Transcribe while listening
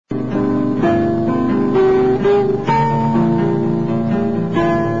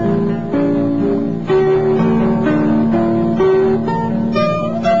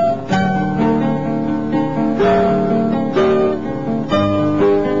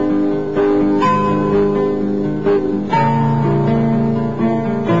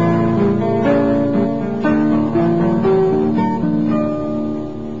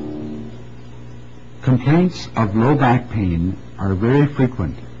Complaints of low back pain are very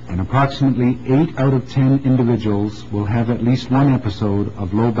frequent, and approximately 8 out of 10 individuals will have at least one episode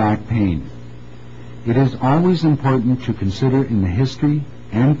of low back pain. It is always important to consider in the history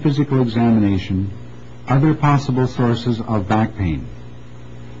and physical examination other possible sources of back pain.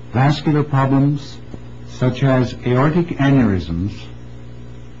 Vascular problems such as aortic aneurysms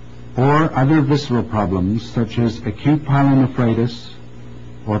or other visceral problems such as acute pyelonephritis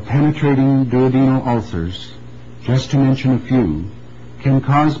or penetrating duodenal ulcers, just to mention a few, can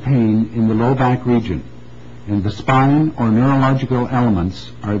cause pain in the low back region, and the spine or neurological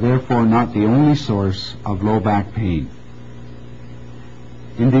elements are therefore not the only source of low back pain.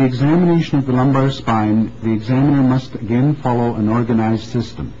 In the examination of the lumbar spine, the examiner must again follow an organized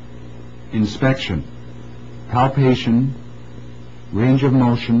system: inspection, palpation, range of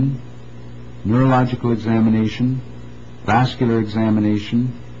motion, neurological examination, vascular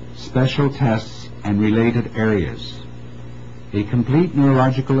examination, special tests, and related areas. A complete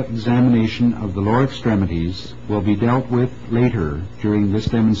neurological examination of the lower extremities will be dealt with later during this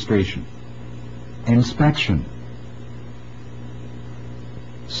demonstration. Inspection.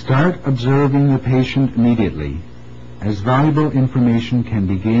 Start observing the patient immediately, as valuable information can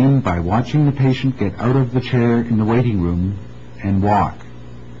be gained by watching the patient get out of the chair in the waiting room and walk.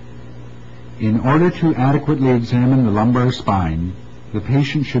 In order to adequately examine the lumbar spine, the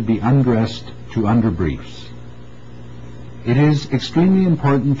patient should be undressed to underbriefs. It is extremely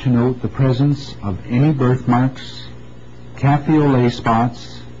important to note the presence of any birthmarks, catheolae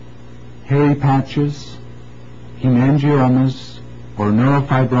spots, hairy patches, hemangiomas, or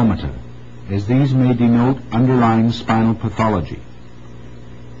neurofibromata, as these may denote underlying spinal pathology.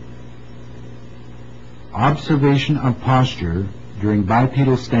 Observation of posture during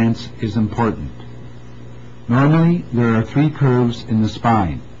bipedal stance is important. Normally, there are 3 curves in the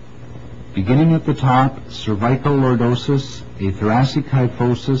spine. Beginning at the top, cervical lordosis, a thoracic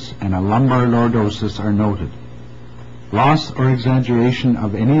kyphosis, and a lumbar lordosis are noted. Loss or exaggeration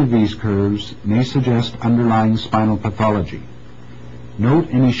of any of these curves may suggest underlying spinal pathology. Note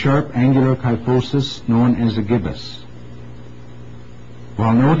any sharp angular kyphosis known as a gibbous.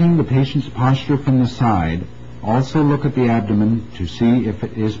 While noting the patient's posture from the side, also look at the abdomen to see if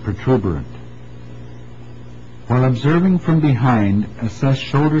it is protuberant. While observing from behind, assess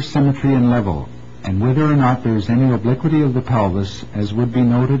shoulder symmetry and level, and whether or not there is any obliquity of the pelvis, as would be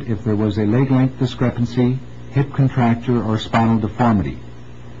noted if there was a leg length discrepancy, hip contracture, or spinal deformity.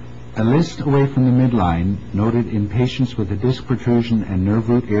 A list away from the midline, noted in patients with a disc protrusion and nerve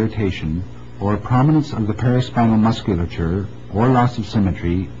root irritation, or prominence of the paraspinal musculature, or loss of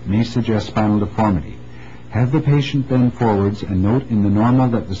symmetry, may suggest spinal deformity. Have the patient bend forwards and note in the normal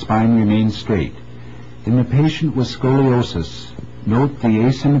that the spine remains straight. In the patient with scoliosis, note the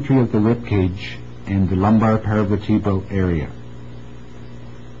asymmetry of the rib cage and the lumbar paravertebral area.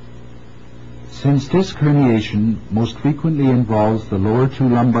 Since disc herniation most frequently involves the lower 2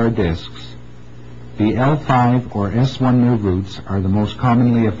 lumbar discs, the L5 or S1 nerve roots are the most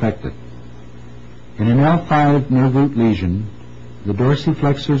commonly affected. In an L5 nerve root lesion, the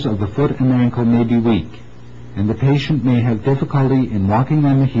dorsiflexors of the foot and ankle may be weak, and the patient may have difficulty in walking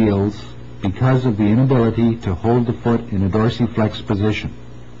on the heels because of the inability to hold the foot in a dorsiflex position.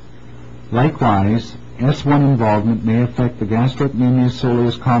 Likewise, S1 involvement may affect the gastrocnemius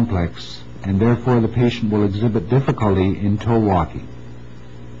soleus complex, and therefore the patient will exhibit difficulty in toe walking.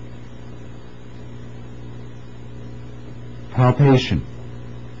 Palpation.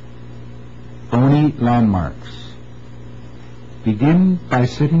 Bony landmarks. Begin by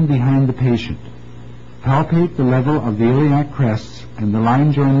sitting behind the patient. Palpate the level of the iliac crests, and the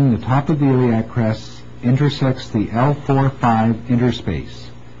line joining the top of the iliac crests intersects the L4-5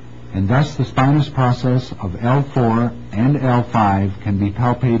 interspace, and thus the spinous process of L4 and L5 can be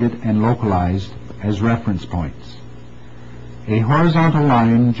palpated and localized as reference points. A horizontal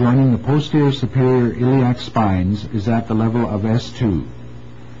line joining the posterior superior iliac spines is at the level of S2.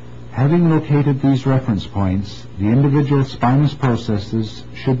 Having located these reference points, the individual spinous processes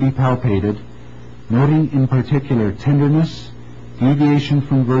should be palpated, noting in particular tenderness, deviation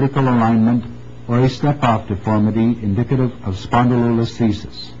from vertical alignment, or a step-off deformity indicative of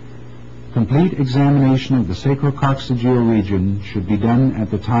spondylolisthesis. Complete examination of the sacrococcygeal region should be done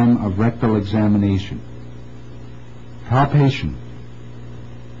at the time of rectal examination. Palpation.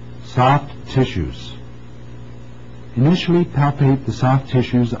 Soft tissues. Initially palpate the soft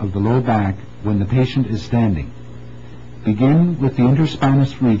tissues of the low back when the patient is standing. Begin with the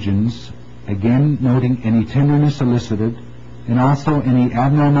interspinous regions, again noting any tenderness elicited and also any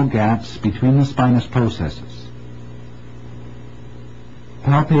abnormal gaps between the spinous processes.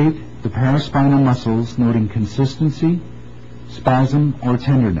 Palpate the paraspinal muscles, noting consistency, spasm, or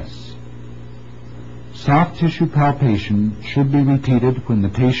tenderness. Soft tissue palpation should be repeated when the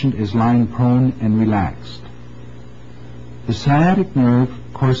patient is lying prone and relaxed. The sciatic nerve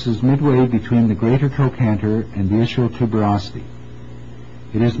courses midway between the greater trochanter and the ischial tuberosity.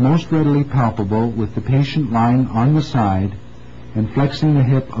 It is most readily palpable with the patient lying on the side and flexing the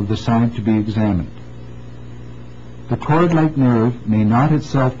hip of the side to be examined. The cord-like nerve may not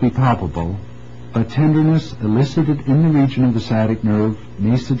itself be palpable, but tenderness elicited in the region of the sciatic nerve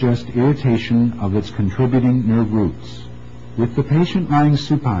may suggest irritation of its contributing nerve roots. With the patient lying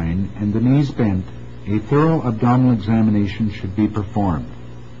supine and the knees bent, a thorough abdominal examination should be performed.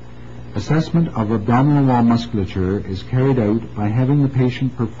 Assessment of abdominal wall musculature is carried out by having the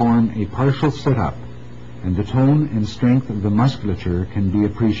patient perform a partial sit-up, and the tone and strength of the musculature can be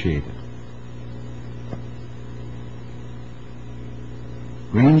appreciated.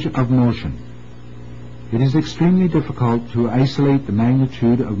 Range of motion. It is extremely difficult to isolate the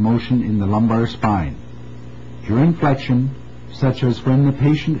magnitude of motion in the lumbar spine. During flexion, such as when the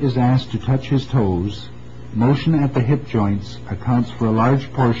patient is asked to touch his toes, motion at the hip joints accounts for a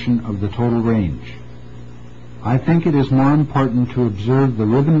large portion of the total range. I think it is more important to observe the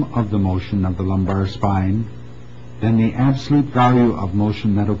rhythm of the motion of the lumbar spine than the absolute value of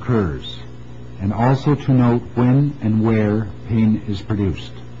motion that occurs, and also to note when and where pain is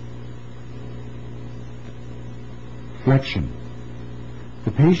produced. Flexion.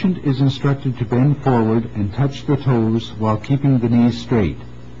 The patient is instructed to bend forward and touch the toes while keeping the knees straight.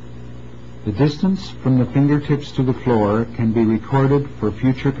 The distance from the fingertips to the floor can be recorded for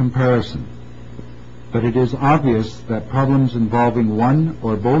future comparison, but it is obvious that problems involving one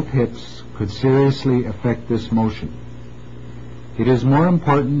or both hips could seriously affect this motion. It is more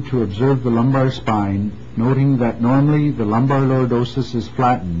important to observe the lumbar spine, noting that normally the lumbar lordosis is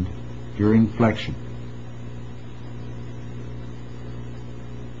flattened during flexion.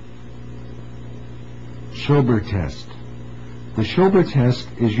 Schober test. The Schober test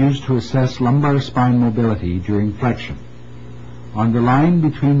is used to assess lumbar spine mobility during flexion. On the line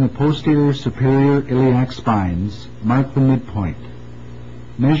between the posterior superior iliac spines, mark the midpoint.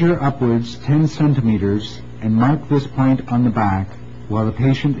 Measure upwards 10 centimeters and mark this point on the back while the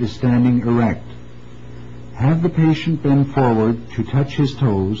patient is standing erect. Have the patient bend forward to touch his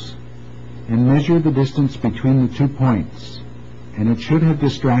toes and measure the distance between the 2 points, and it should have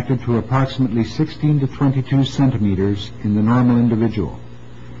distracted to approximately 16 to 22 centimeters in the normal individual.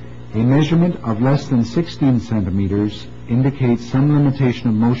 A measurement of less than 16 centimeters indicates some limitation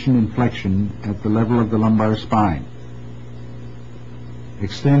of motion and flexion at the level of the lumbar spine.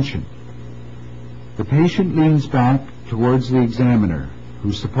 Extension. The patient leans back towards the examiner,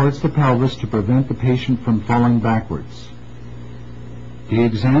 who supports the pelvis to prevent the patient from falling backwards. The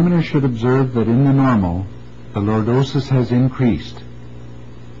examiner should observe that in the normal, the lordosis has increased,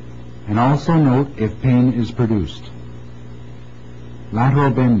 and also note if pain is produced.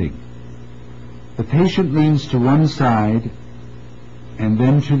 Lateral bending. The patient leans to one side and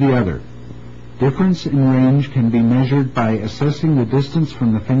then to the other. Difference in range can be measured by assessing the distance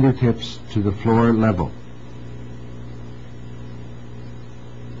from the fingertips to the floor level.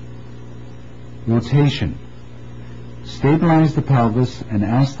 Rotation. Stabilize the pelvis and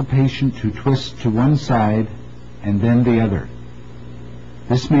ask the patient to twist to one side and then the other.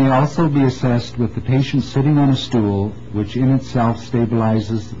 This may also be assessed with the patient sitting on a stool, which in itself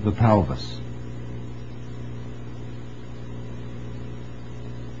stabilizes the pelvis.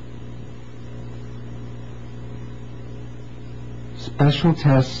 Special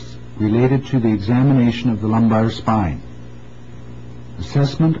tests related to the examination of the lumbar spine.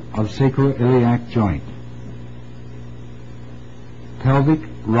 Assessment of sacroiliac joint. Pelvic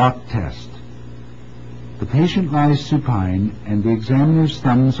rock test. The patient lies supine and the examiner's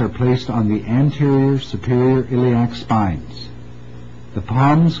thumbs are placed on the anterior superior iliac spines. The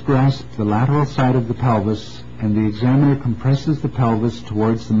palms grasp the lateral side of the pelvis and the examiner compresses the pelvis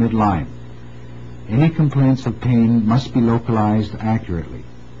towards the midline. Any complaints of pain must be localized accurately.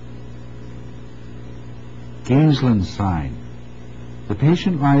 Gainsland's sign. The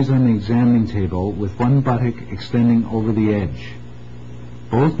patient lies on the examining table with one buttock extending over the edge.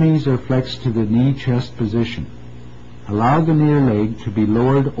 Both knees are flexed to the knee-chest position. Allow the near leg to be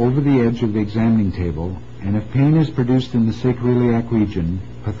lowered over the edge of the examining table, and if pain is produced in the sacroiliac region,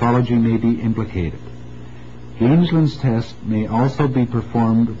 pathology may be implicated. Gainsland's test may also be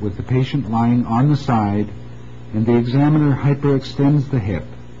performed with the patient lying on the side and the examiner hyperextends the hip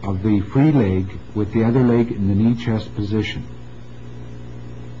of the free leg with the other leg in the knee-chest position.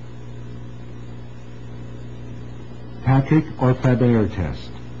 Patrick or Faber test.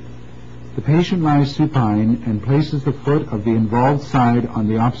 The patient lies supine and places the foot of the involved side on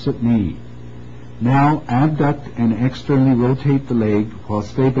the opposite knee. Now abduct and externally rotate the leg while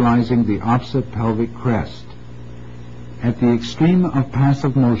stabilizing the opposite pelvic crest. At the extreme of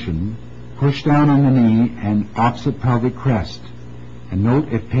passive motion, push down on the knee and opposite pelvic crest, and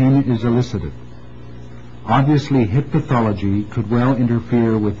note if pain is elicited. Obviously, hip pathology could well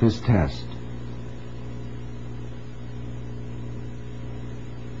interfere with this test.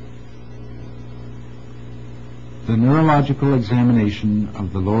 The neurological examination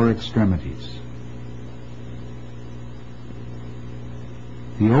of the lower extremities.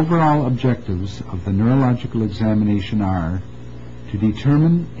 The overall objectives of the neurological examination are to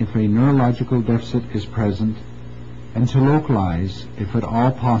determine if a neurological deficit is present and to localize, if at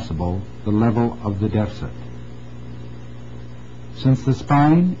all possible, the level of the deficit. Since the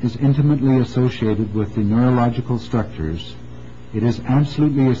spine is intimately associated with the neurological structures, it is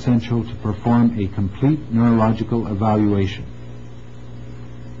absolutely essential to perform a complete neurological evaluation.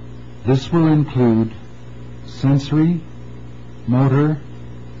 This will include sensory, motor,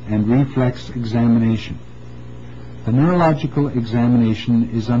 and reflex examination. The neurological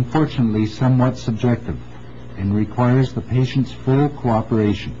examination is unfortunately somewhat subjective and requires the patient's full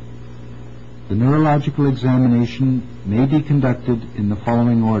cooperation. The neurological examination may be conducted in the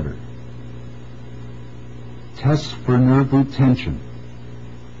following order. Tests for nerve root tension,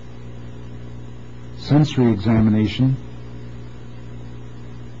 sensory examination,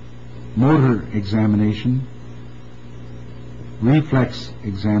 motor examination, reflex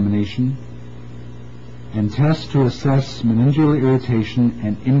examination, and tests to assess meningeal irritation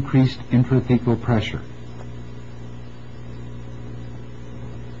and increased intrathecal pressure.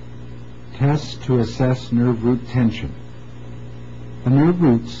 Tests to assess nerve root tension. The nerve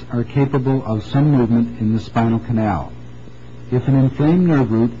roots are capable of some movement in the spinal canal. If an inflamed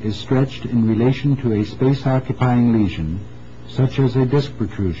nerve root is stretched in relation to a space-occupying lesion, such as a disc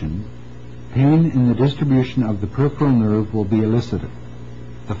protrusion, pain in the distribution of the peripheral nerve will be elicited.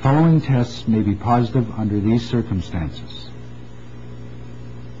 The following tests may be positive under these circumstances.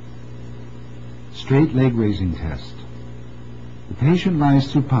 Straight leg raising test. The patient lies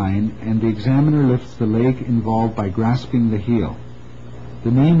supine and the examiner lifts the leg involved by grasping the heel.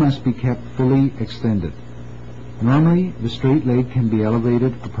 The knee must be kept fully extended. Normally, the straight leg can be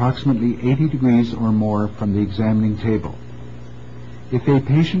elevated approximately 80 degrees or more from the examining table. If a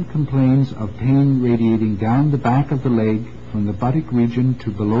patient complains of pain radiating down the back of the leg from the buttock region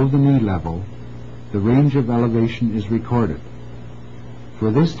to below the knee level, the range of elevation is recorded. For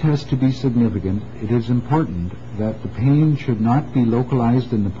this test to be significant, it is important that the pain should not be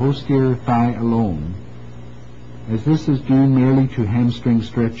localized in the posterior thigh alone, as this is due merely to hamstring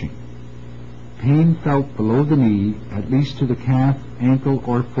stretching. Pain felt below the knee, at least to the calf, ankle,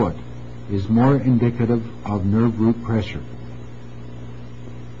 or foot, is more indicative of nerve root pressure.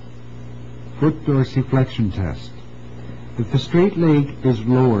 Foot dorsiflexion test. If the straight leg is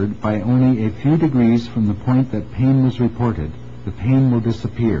lowered by only a few degrees from the point that pain was reported, the pain will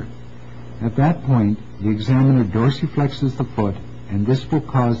disappear. At that point, the examiner dorsiflexes the foot, and this will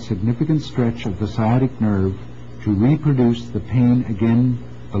cause significant stretch of the sciatic nerve to reproduce the pain again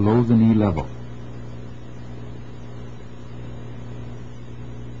below the knee level.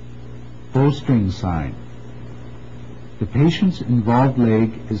 Bowstring sign. The patient's involved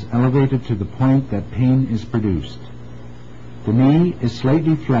leg is elevated to the point that pain is produced. The knee is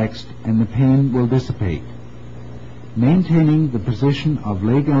slightly flexed and the pain will dissipate. Maintaining the position of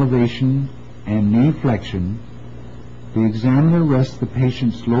leg elevation and knee flexion, the examiner rests the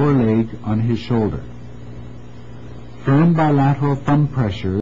patient's lower leg on his shoulder. Firm bilateral thumb pressure